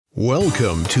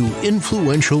Welcome to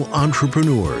Influential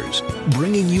Entrepreneurs,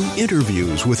 bringing you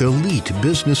interviews with elite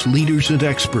business leaders and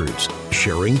experts,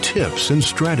 sharing tips and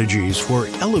strategies for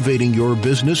elevating your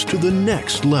business to the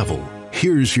next level.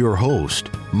 Here's your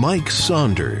host, Mike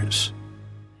Saunders.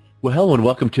 Well, hello and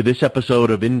welcome to this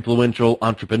episode of Influential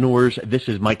Entrepreneurs. This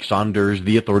is Mike Saunders,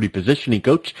 the Authority Positioning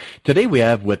Coach. Today we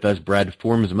have with us Brad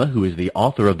Formsma, who is the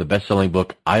author of the best-selling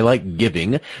book, I Like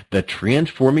Giving, The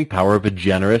Transforming Power of a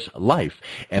Generous Life.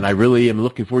 And I really am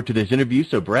looking forward to this interview.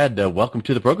 So Brad, welcome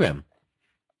to the program.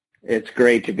 It's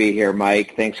great to be here,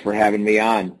 Mike. Thanks for having me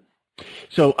on.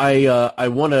 So I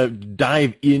want to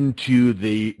dive into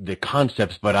the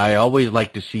concepts, but I always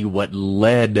like to see what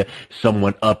led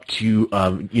someone up to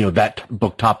that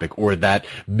book topic or that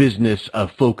business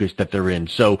focus that they're in.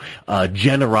 So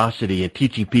generosity and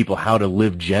teaching people how to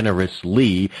live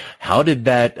generously. How did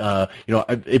that?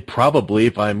 It probably,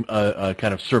 if I'm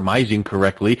kind of surmising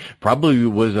correctly, probably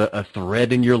was a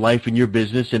thread in your life and your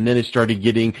business, and then it started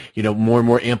getting more and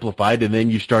more amplified, and then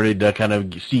you started kind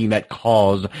of seeing that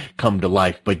cause come to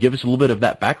life. But give us a little bit of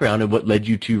that background and what led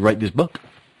you to write this book.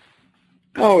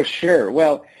 Oh, sure.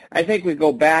 Well, I think we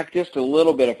go back just a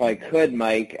little bit, if I could,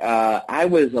 Mike. I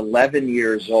was 11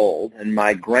 years old, and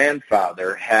my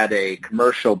grandfather had a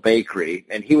commercial bakery,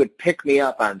 and he would pick me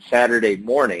up on Saturday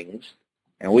mornings,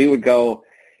 and we would go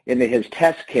into his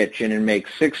test kitchen and make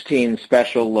 16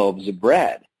 special loaves of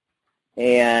bread.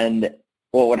 And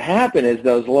what would happen is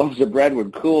those loaves of bread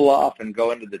would cool off and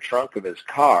go into the trunk of his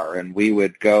car, and we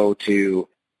would go to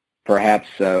perhaps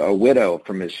a widow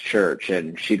from his church,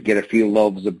 and she'd get a few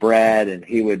loaves of bread, and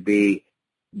he would be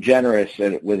generous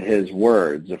with his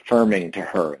words, affirming to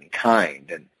her and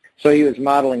kind. And so he was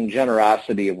modeling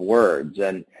generosity of words,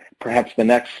 and perhaps the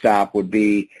next stop would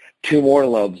be 2 more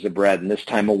loaves of bread, and this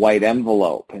time a white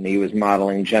envelope, and he was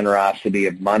modeling generosity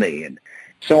of money, and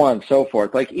so on and so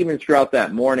forth. Like even throughout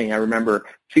that morning, I remember a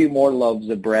few more loaves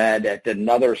of bread at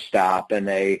another stop and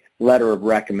a letter of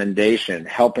recommendation,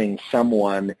 helping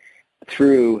someone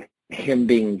through him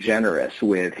being generous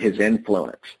with his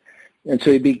influence. And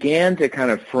so he began to kind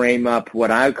of frame up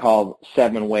what I call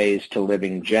 7 ways to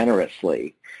living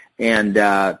generously. And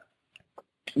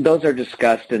those are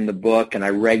discussed in the book, and I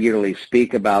regularly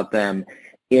speak about them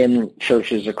in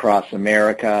churches across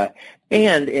America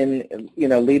and in,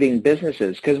 leading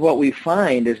businesses. Because what we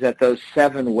find is that those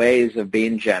 7 ways of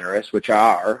being generous, which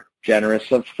are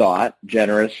generous of thought,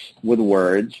 generous with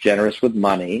words, generous with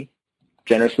money,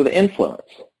 generous with influence,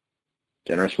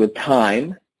 generous with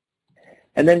time,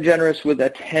 and then generous with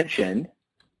attention,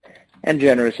 and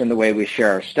generous in the way we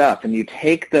share our stuff. And you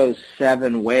take those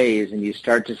 7 ways and you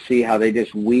start to see how they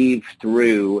just weave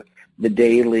through the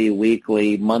daily,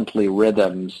 weekly, monthly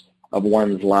rhythms of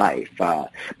one's life.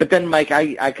 But then, Mike,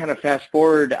 I kind of fast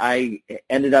forward. I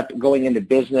ended up going into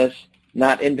business,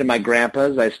 not into my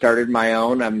grandpa's. I started my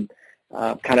own. I'm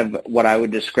kind of what I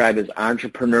would describe as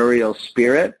entrepreneurial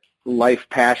spirit. Life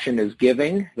passion is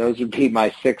giving. Those would be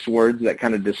my 6 words that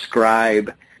kind of describe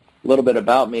a little bit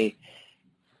about me.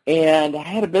 And I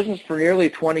had a business for nearly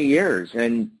 20 years,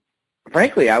 and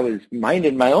frankly, I was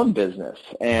minding my own business.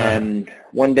 And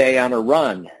one day on a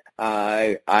run,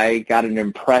 I got an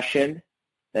impression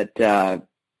that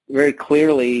very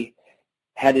clearly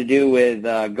had to do with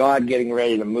God getting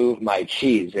ready to move my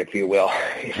cheese, if you will.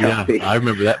 Yeah, I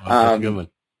remember that one. That's a good one.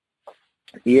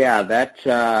 Yeah,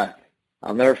 that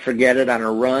I'll never forget it. On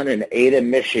a run in Ada,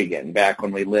 Michigan, back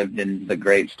when we lived in the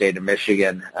great state of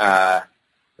Michigan, I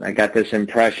got this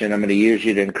impression: I'm going to use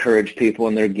you to encourage people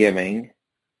in their giving,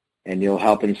 and you'll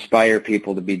help inspire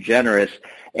people to be generous,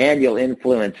 and you'll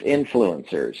influence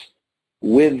influencers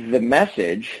with the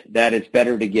message that it's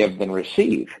better to give than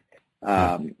receive.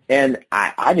 And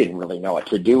I didn't really know what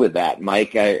to do with that,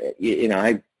 Mike. I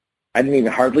didn't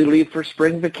even hardly leave for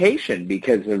spring vacation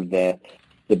because of the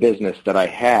business that I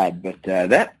had. But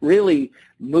that really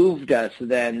moved us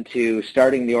then to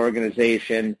starting the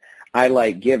organization I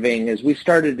Like Giving. As we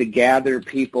started to gather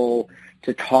people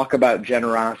to talk about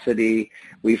generosity,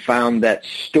 we found that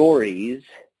stories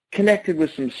connected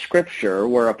with some scripture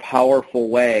were a powerful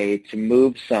way to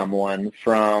move someone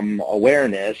from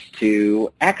awareness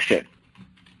to action.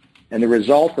 And the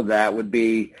result of that would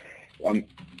be some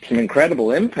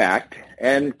incredible impact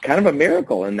and kind of a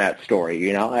miracle in that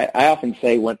story. I often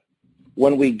say when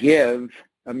we give,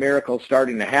 a miracle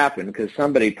starting to happen, because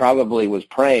somebody probably was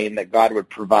praying that God would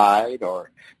provide or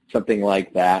something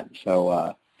like that.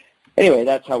 So anyway,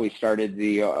 that's how we started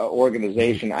the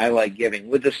organization I Like Giving,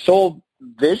 with the sole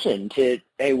vision to,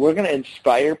 hey, we're going to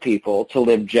inspire people to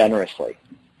live generously.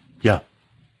 Yeah.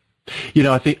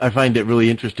 I find it really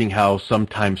interesting how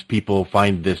sometimes people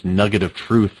find this nugget of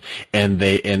truth, and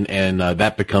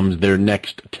that becomes their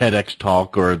next TEDx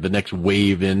talk or the next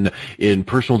wave in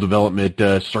personal development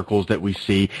circles that we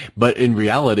see. But in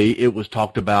reality, it was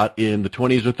talked about in the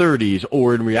 20s or 30s,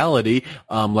 or in reality,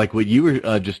 like what you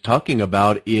were just talking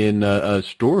about in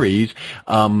stories.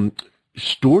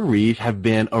 Stories have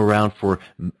been around for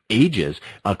ages.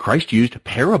 Christ used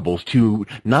parables to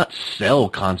not sell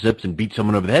concepts and beat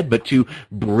someone over the head, but to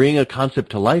bring a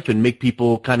concept to life and make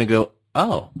people kind of go,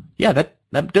 oh, yeah, that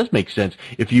does make sense.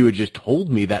 If you had just told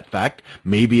me that fact,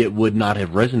 maybe it would not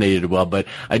have resonated well. But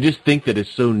I just think that it's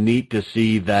so neat to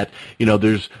see that,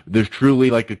 there's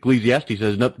truly, like Ecclesiastes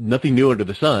says, nothing new under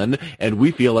the sun. And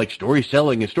we feel like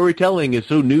storytelling is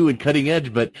so new and cutting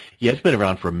edge, but yeah, it's been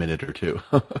around for a minute or two.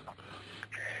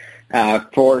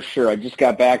 For sure. I just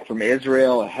got back from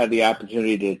Israel. I had the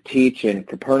opportunity to teach in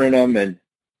Capernaum, and,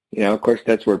 of course,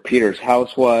 that's where Peter's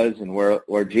house was, and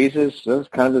where Jesus was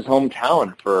kind of his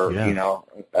hometown for,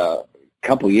 a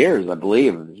couple years, I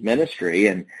believe, of his ministry.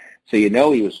 And so,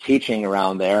 he was teaching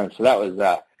around there. And so that was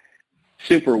a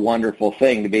super wonderful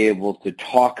thing to be able to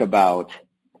talk about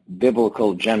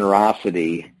biblical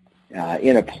generosity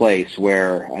in a place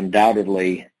where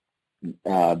undoubtedly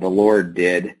the Lord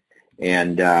did.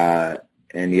 And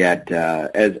yet,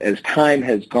 as time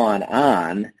has gone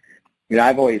on,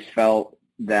 I've always felt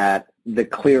that the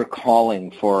clear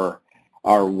calling for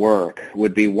our work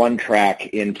would be one track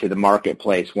into the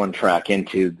marketplace, one track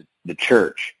into the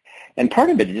church. And part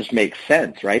of it just makes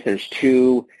sense, right? There's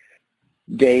 2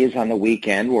 days on the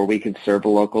weekend where we could serve a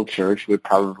local church. We're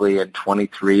probably at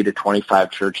 23 to 25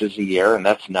 churches a year, and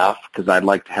that's enough because I'd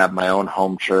like to have my own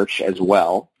home church as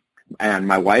well. And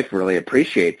my wife really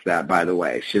appreciates that, by the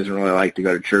way. She doesn't really like to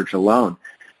go to church alone.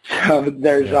 So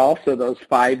there's also those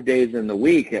 5 days in the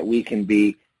week that we can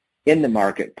be in the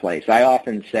marketplace. I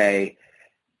often say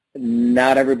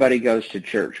not everybody goes to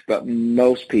church, but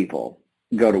most people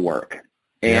go to work.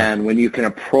 And when you can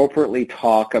appropriately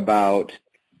talk about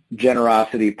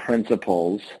generosity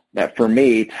principles that, for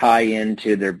me, tie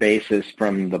into their basis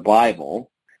from the Bible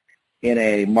in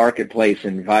a marketplace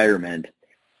environment,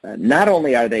 not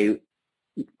only are they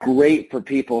great for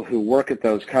people who work at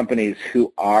those companies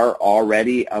who are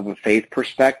already of a faith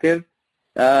perspective,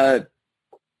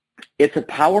 it's a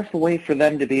powerful way for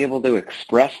them to be able to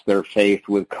express their faith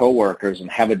with coworkers and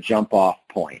have a jump-off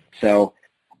point. So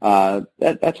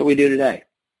that's what we do today.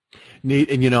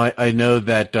 Neat. And, I know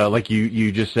that, like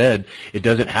you just said, it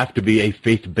doesn't have to be a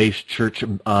faith-based church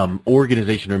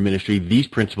organization or ministry. These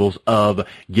principles of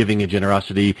giving and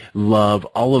generosity, love,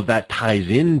 all of that ties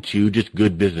into just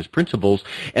good business principles.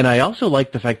 And I also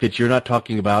like the fact that you're not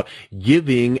talking about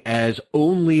giving as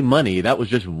only money. That was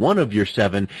just one of your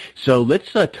 7. So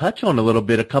let's touch on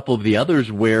a couple of the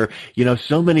others where,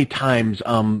 so many times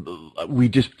we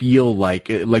just feel like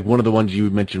one of the ones you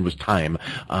mentioned was time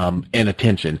and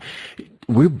attention.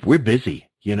 We're busy,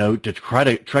 to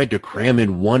try to cram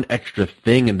in one extra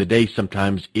thing in the day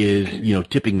sometimes is,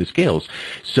 tipping the scales.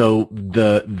 So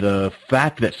the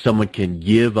fact that someone can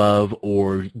give of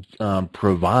or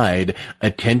provide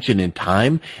attention and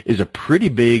time is a pretty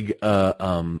big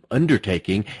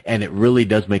undertaking, and it really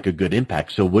does make a good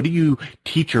impact. So what do you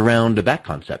teach around that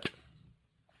concept?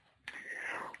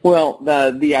 Well,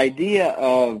 the idea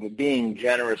of being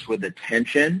generous with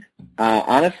attention,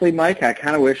 honestly, Mike, I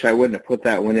kind of wish I wouldn't have put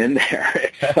that one in there.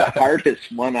 It's the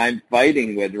hardest one I'm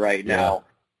fighting with right now.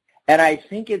 And I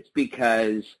think it's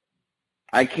because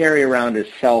I carry around a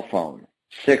cell phone,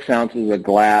 6 ounces of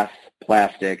glass,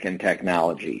 plastic, and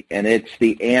technology. And it's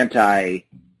the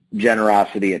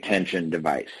anti-generosity attention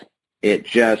device. It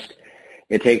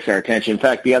takes our attention. In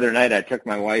fact, the other night I took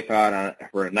my wife out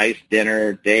for a nice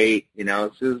dinner date.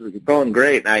 This was going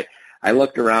great. And I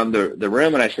looked around the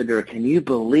room and I said to her, "Can you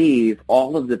believe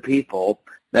all of the people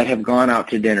that have gone out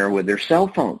to dinner with their cell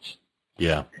phones?"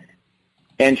 Yeah.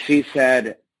 And she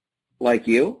said, "Like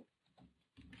you?"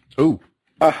 Ooh.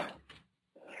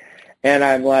 And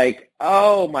I'm like,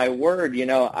 oh, my word,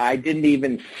 I didn't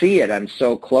even see it. I'm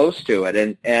so close to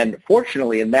it. And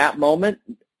fortunately, in that moment,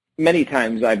 many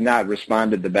times I've not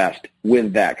responded the best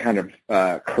with that kind of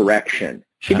correction.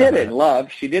 She did it in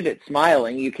love. She did it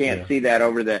smiling. You can't see that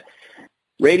over the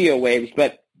radio waves.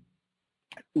 But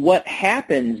what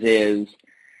happens is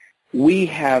we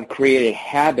have created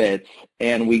habits,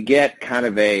 and we get kind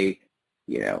of a,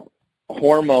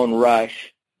 hormone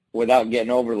rush without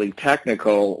getting overly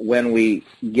technical when we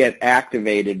get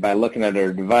activated by looking at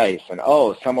our device. And,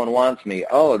 oh, someone wants me.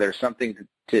 Oh, there's something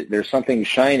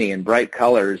shiny and bright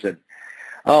colors, and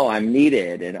oh, I'm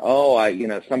needed, and oh,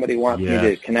 somebody wants me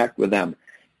to connect with them.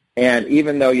 And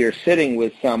even though you're sitting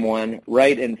with someone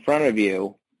right in front of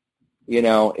you, you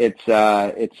know, it's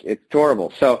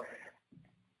horrible. So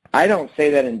I don't say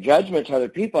that in judgment to other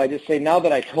people. I just say, now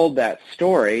that I told that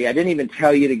story, I didn't even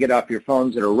tell you to get off your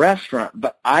phones at a restaurant,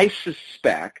 but I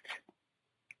suspect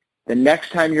the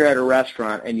next time you're at a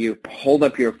restaurant and you hold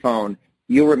up your phone,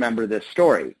 you'll remember this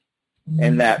story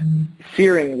and that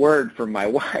searing word from my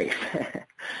wife.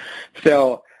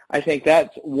 So I think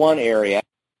that's one area.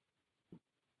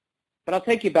 But I'll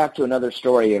take you back to another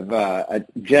story of a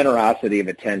generosity of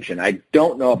attention. I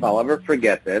don't know if I'll ever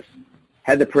forget this.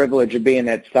 Had the privilege of being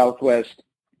at Southwest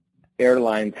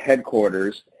Airlines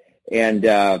headquarters and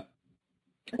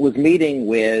was meeting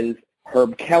with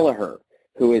Herb Kelleher,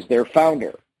 who is their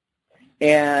founder.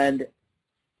 And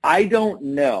I don't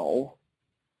know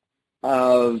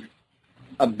of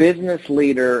a business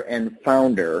leader and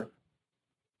founder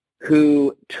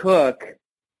who took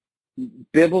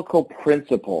biblical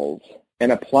principles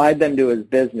and applied them to his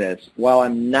business. While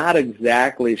I'm not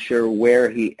exactly sure where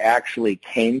he actually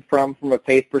came from a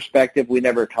faith perspective, we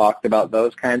never talked about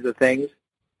those kinds of things,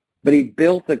 but he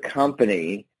built a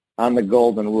company on the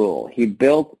golden rule. He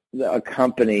built a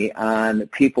company on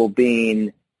people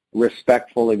being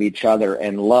respectful of each other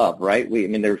and love, right?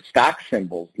 Their stock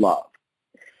symbols, love.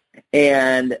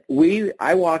 And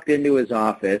I walked into his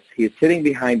office. He's sitting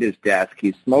behind his desk.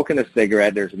 He's smoking a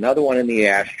cigarette. There's another one in the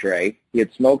ashtray. He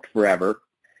had smoked forever.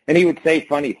 And he would say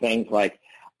funny things like,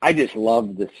 I just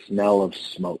love the smell of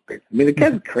smoke. I mean, the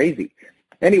guy's crazy.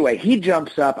 Anyway, he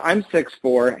jumps up. I'm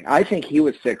 6'4". I think he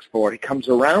was 6'4". He comes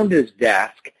around his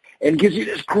desk and gives you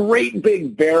this great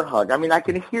big bear hug. I mean, I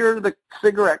can hear the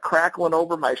cigarette crackling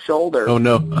over my shoulder. Oh,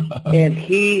 no. And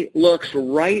he looks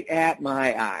right at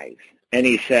my eyes. And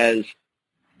he says,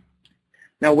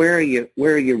 now, where are you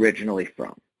originally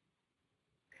from?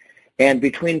 And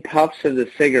between puffs of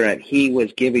the cigarette, he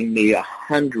was giving me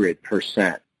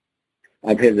 100%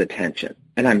 of his attention.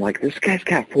 And I'm like, this guy's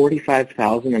got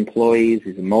 45,000 employees.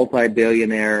 He's a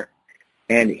multi-billionaire.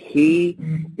 And he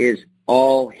is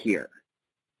all here.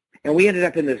 And we ended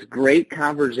up in this great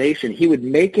conversation. He would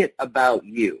make it about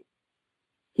you.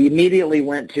 He immediately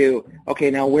went to,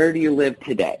 okay, now where do you live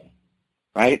today?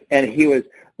 Right? And he was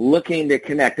looking to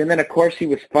connect. And then, of course, he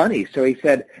was funny. So he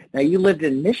said, now, you lived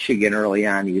in Michigan early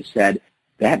on. You said,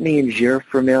 that means you're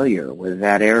familiar with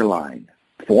that airline,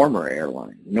 former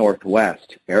airline,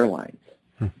 Northwest Airlines.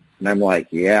 And I'm like,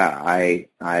 yeah,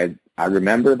 I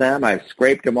remember them. I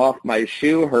scraped them off my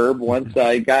shoe, Herb, once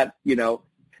I got,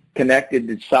 connected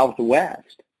to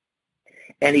Southwest.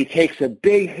 And he takes a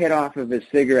big hit off of his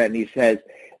cigarette and he says,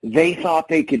 they thought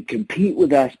they could compete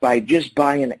with us by just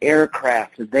buying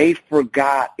aircraft. They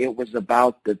forgot it was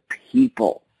about the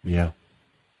people. Yeah.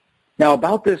 Now,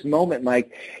 about this moment,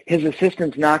 Mike, his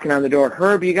assistant's knocking on the door.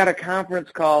 Herb, you got a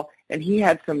conference call. And he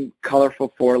had some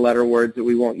colorful four-letter words that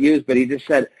we won't use, but he just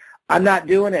said, I'm not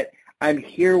doing it. I'm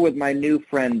here with my new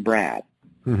friend, Brad.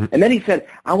 Mm-hmm. And then he said,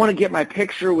 I want to get my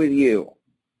picture with you.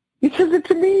 He says it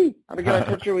to me. I'm going to get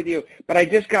my picture with you. But I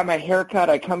just got my hair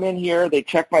cut. I come in here. They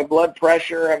check my blood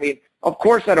pressure. I mean, of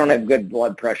course I don't have good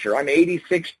blood pressure. I'm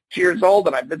 86 years old,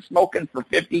 and I've been smoking for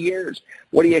 50 years.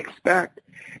 What do you expect?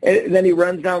 And then he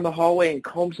runs down the hallway and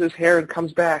combs his hair and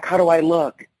comes back. How do I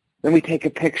look? Then we take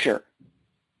a picture.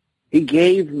 He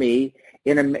gave me,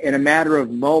 in a matter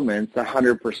of moments,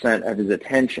 100% of his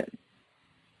attention.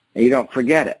 And you don't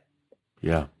forget it.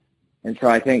 Yeah. And so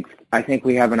I think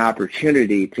we have an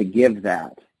opportunity to give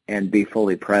that and be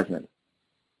fully present.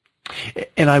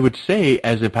 And I would say,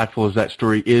 as impactful as that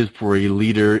story is for a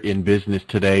leader in business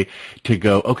today, to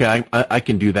go, okay, I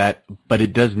can do that, but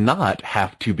it does not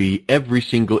have to be every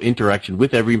single interaction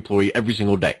with every employee every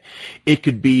single day. It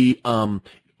could be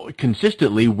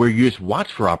consistently where you just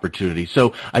watch for opportunities.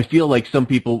 So I feel like some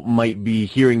people might be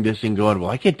hearing this and going, well,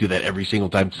 I can't do that every single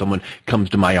time someone comes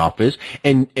to my office.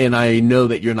 And I know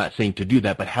that you're not saying to do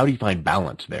that, but how do you find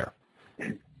balance there?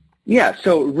 Yeah,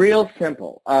 so real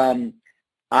simple.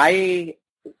 I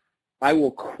will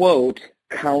quote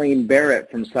Colleen Barrett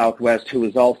from Southwest, who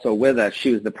was also with us.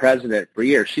 She was the president for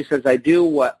years. She says, I do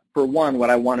what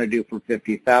I want to do for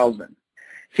 50,000.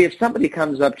 See, if somebody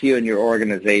comes up to you in your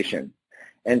organization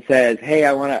and says, hey,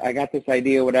 I got this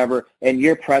idea, whatever, and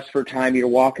you're pressed for time, you're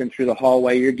walking through the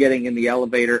hallway, you're getting in the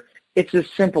elevator, it's as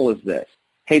simple as this.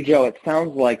 Hey, Joe, it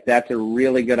sounds like that's a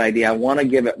really good idea. I want to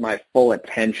give it my full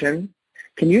attention.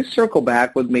 Can you circle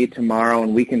back with me tomorrow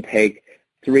and we can take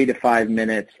 3 to 5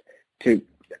 minutes to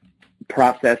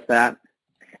process that?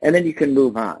 And then you can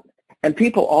move on. And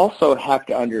people also have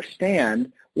to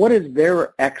understand, what is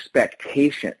their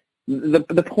expectation?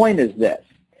 The point is this.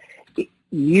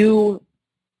 You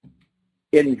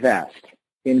invest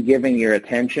in giving your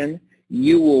attention,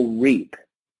 you will reap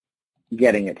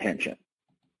getting attention.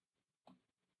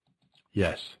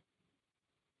 Yes.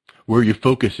 Where your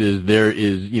focus is, there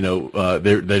is,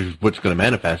 there's what's going to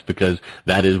manifest, because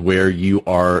that is where you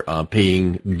are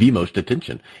paying the most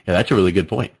attention. Yeah, that's a really good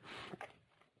point.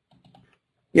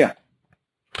 Yeah.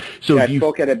 So yeah,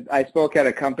 I spoke at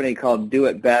a company called Do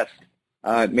It Best.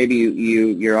 Maybe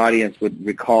your audience would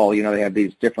recall, they have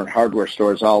these different hardware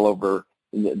stores all over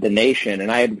the nation, and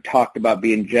I had talked about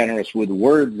being generous with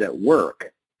words at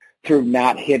work through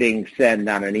not hitting send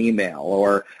on an email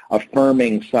or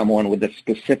affirming someone with a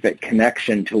specific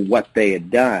connection to what they had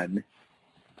done.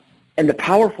 And the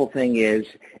powerful thing is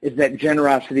that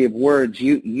generosity of words,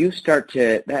 you start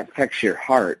to, that affects your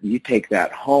heart. You take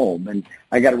that home. And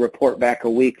I got a report back a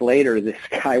week later. This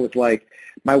guy was like,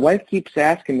 my wife keeps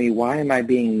asking me, why am I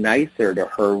being nicer to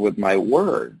her with my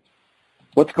words?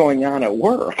 What's going on at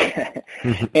work?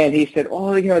 And he said,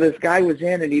 this guy was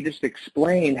in and he just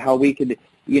explained how we could,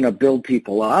 build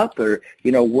people up, or,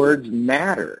 words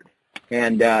mattered.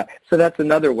 And so that's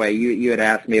another way. You had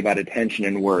asked me about attention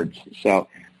and words. So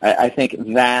I think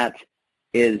that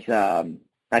is,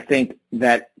 I think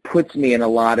that puts me in a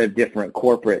lot of different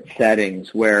corporate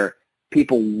settings where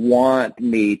people want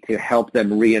me to help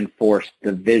them reinforce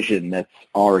the vision that's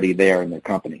already there in the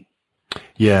company.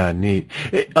 Yeah, neat.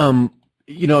 I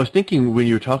was thinking when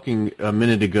you were talking a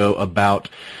minute ago about,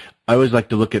 I always like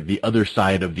to look at the other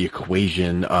side of the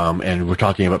equation, and we're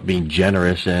talking about being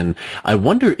generous, and I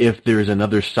wonder if there's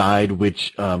another side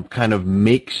which kind of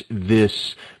makes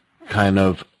this kind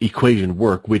of equation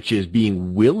work, which is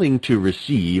being willing to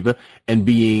receive and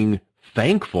being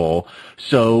thankful.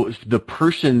 So the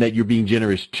person that you're being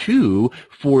generous to,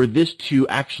 for this to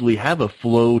actually have a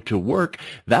flow to work,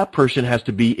 that person has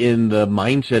to be in the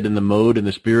mindset and the mode and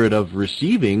the spirit of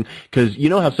receiving, because you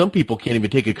know how some people can't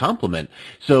even take a compliment.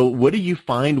 So what do you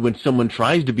find when someone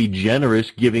tries to be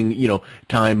generous, giving,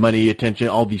 time, money, attention,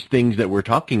 all these things that we're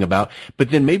talking about,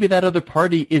 but then maybe that other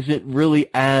party isn't really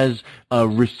as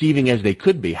receiving as they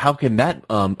could be? How can that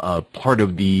part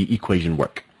of the equation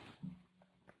work?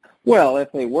 Well,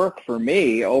 if they work for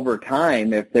me over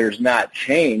time, if there's not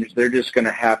change, they're just going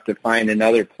to have to find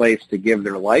another place to give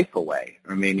their life away.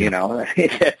 I mean,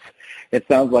 it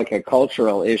sounds like a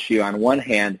cultural issue on one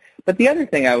hand. But the other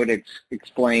thing I would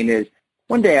explain is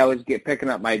one day I was picking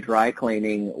up my dry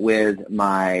cleaning with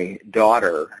my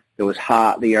daughter. It was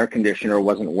hot. The air conditioner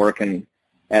wasn't working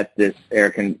at this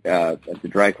at the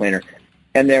dry cleaner.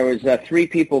 And there was 3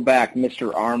 people back,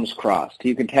 Mr. Arms Crossed.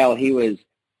 You could tell he was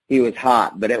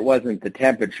hot, but it wasn't the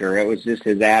temperature. It was just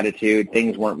his attitude.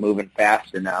 Things weren't moving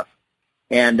fast enough.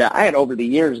 And I had over the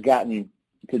years gotten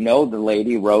to know the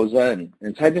lady, Rosa,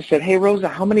 and so I just said, hey, Rosa,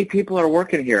 how many people are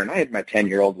working here? And I had my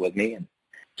 10-year-old with me. And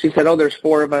she said, there's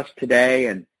 4 of us today.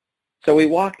 And so we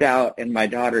walked out, and my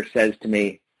daughter says to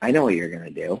me, I know what you're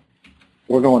going to do.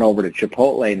 We're going over to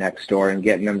Chipotle next door and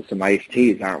getting them some iced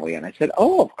teas, aren't we? And I said,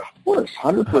 of course,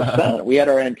 100%. We had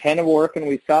our antenna working.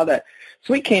 We saw that.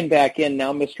 So we came back in.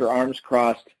 Now Mr. Arms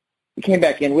Crossed, we came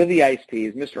back in with the iced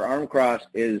teas. Mr. Arms Crossed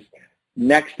is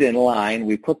next in line.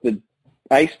 We put the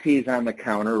iced teas on the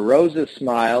counter. Rosa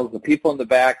smiles. The people in the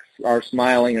back are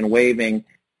smiling and waving.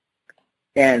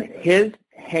 And his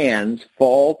hands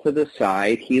fall to the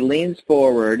side. He leans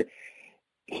forward.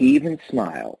 He even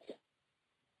smiles.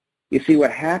 You see,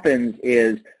 what happens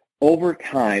is over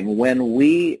time, when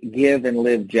we give and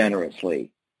live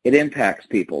generously, it impacts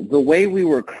people. The way we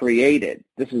were created,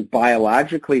 this is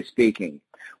biologically speaking,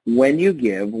 when you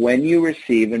give, when you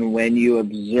receive, and when you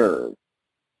observe,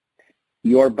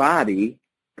 your body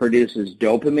produces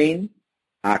dopamine,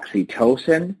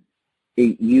 oxytocin.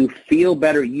 You feel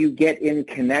better. You get in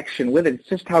connection with it. It's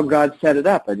just how God set it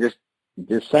up. I'm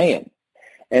just saying.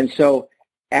 And so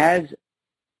as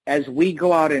we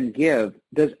go out and give,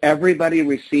 does everybody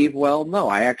receive well? No.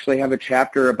 I actually have a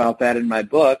chapter about that in my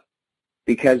book,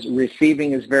 because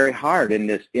receiving is very hard in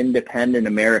this independent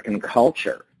American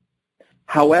culture.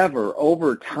 However,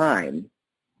 over time,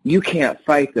 you can't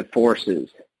fight the forces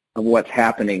of what's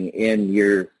happening in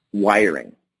your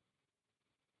wiring.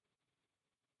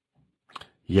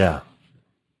 Yeah.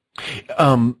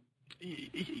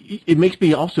 It makes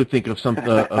me also think of something.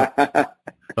 We're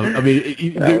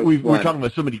talking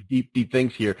about so many deep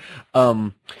things here.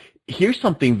 Here's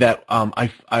something that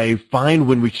I find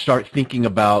when we start thinking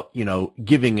about,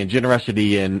 giving and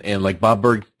generosity, and like Bob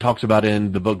Berg talks about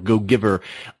in the book Go Giver,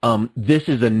 this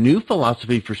is a new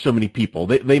philosophy for so many people.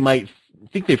 They might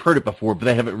think they've heard it before, but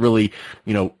they haven't really,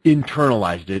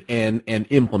 internalized it and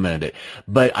implemented it.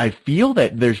 But I feel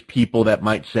that there's people that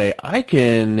might say, I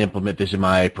can implement this in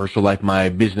my personal life, my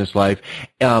business life,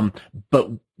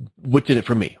 but what's in it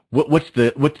for me? What's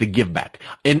the give back?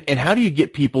 And how do you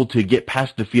get people to get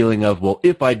past the feeling of, well,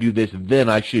 if I do this, then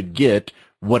I should get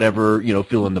whatever,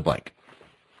 fill in the blank?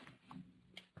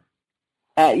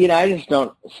 I just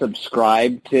don't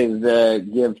subscribe to the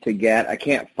give to get. I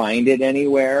can't find it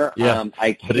anywhere. Yeah,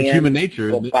 I can't. But it's human nature.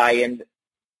 Isn't it? Buy in.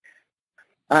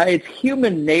 It's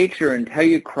human nature until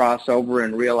you cross over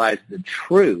and realize the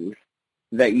truth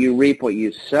that you reap what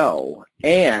you sow.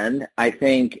 And I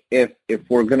think if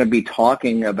we're going to be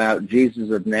talking about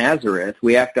Jesus of Nazareth,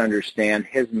 we have to understand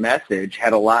his message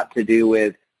had a lot to do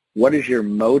with what is your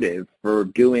motive for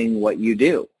doing what you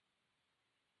do.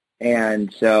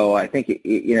 And so I think,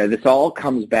 this all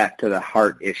comes back to the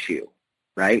heart issue,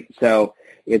 right? So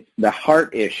it's the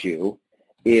heart issue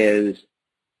is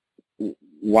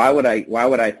why would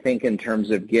I think in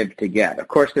terms of give to get? Of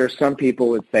course, there are some people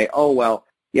who would say, oh, well,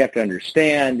 you have to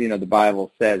understand, the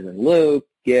Bible says in Luke,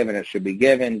 give and it should be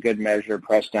given, good measure,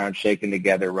 pressed down, shaken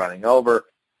together, running over.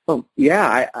 Well,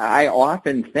 yeah, I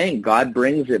often think God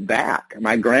brings it back.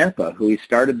 My grandpa, who he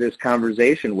started this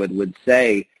conversation with, would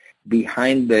say,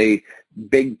 behind the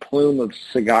big plume of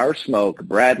cigar smoke,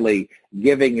 Bradley,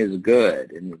 giving is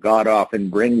good, and God often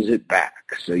brings it back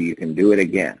so you can do it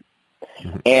again.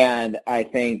 And I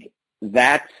think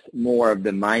that's more of the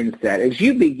mindset. As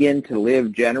you begin to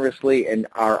live generously and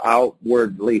are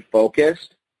outwardly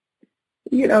focused,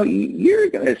 you're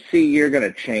going to see you're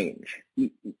going to change.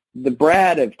 The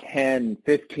Brad of 10,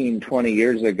 15, 20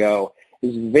 years ago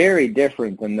is very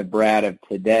different than the Brad of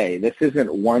today. This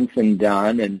isn't once and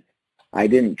done, and I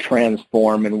didn't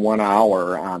transform in 1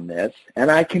 hour on this,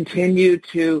 and I continue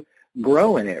to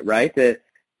grow in it, right? The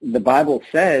Bible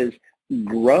says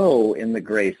grow in the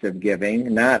grace of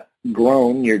giving, not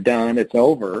grown, you're done, it's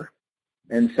over.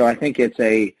 And so I think it's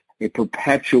a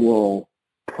perpetual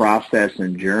process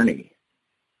and journey.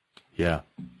 Yeah.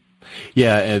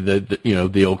 Yeah, and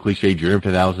the old cliche, journey for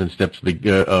 1,000 steps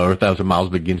or 1,000 miles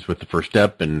begins with the first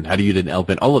step, and how do you get an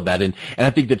elephant, all of that. And I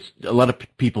think that's a lot of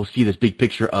people see this big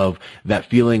picture of that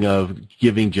feeling of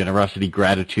giving, generosity,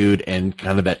 gratitude, and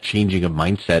kind of that changing of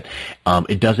mindset.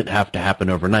 It doesn't have to happen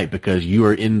overnight because you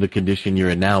are in the condition you're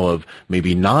in now of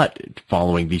maybe not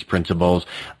following these principles,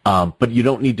 but you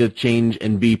don't need to change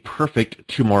and be perfect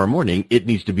tomorrow morning. It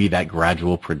needs to be that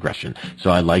gradual progression. So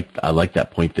I like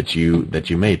that point that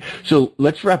you made. So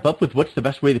let's wrap up with what's the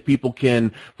best way that people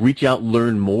can reach out,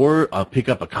 learn more, pick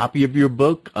up a copy of your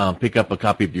book, pick up a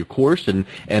copy of your course, and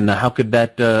how could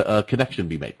that connection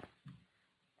be made?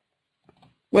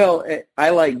 Well,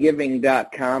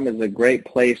 ilikegiving.com is a great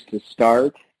place to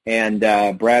start, and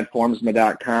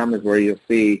bradformsma.com is where you'll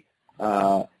see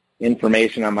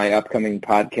information on my upcoming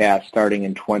podcast starting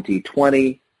in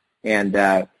 2020. And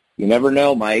you never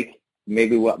know, Mike.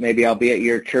 Maybe I'll be at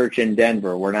your church in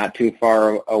Denver. We're not too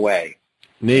far away.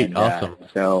 Neat, and, awesome.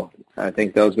 So I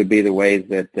think those would be the ways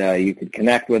that you could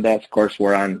connect with us. Of course,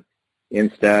 we're on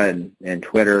Insta and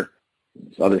Twitter,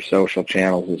 other social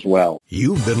channels as well.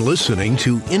 You've been listening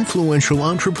to Influential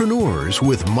Entrepreneurs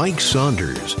with Mike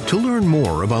Saunders. To learn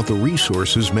more about the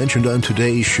resources mentioned on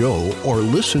today's show or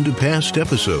listen to past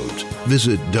episodes,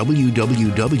 visit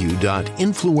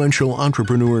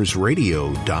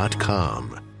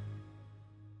www.influentialentrepreneursradio.com.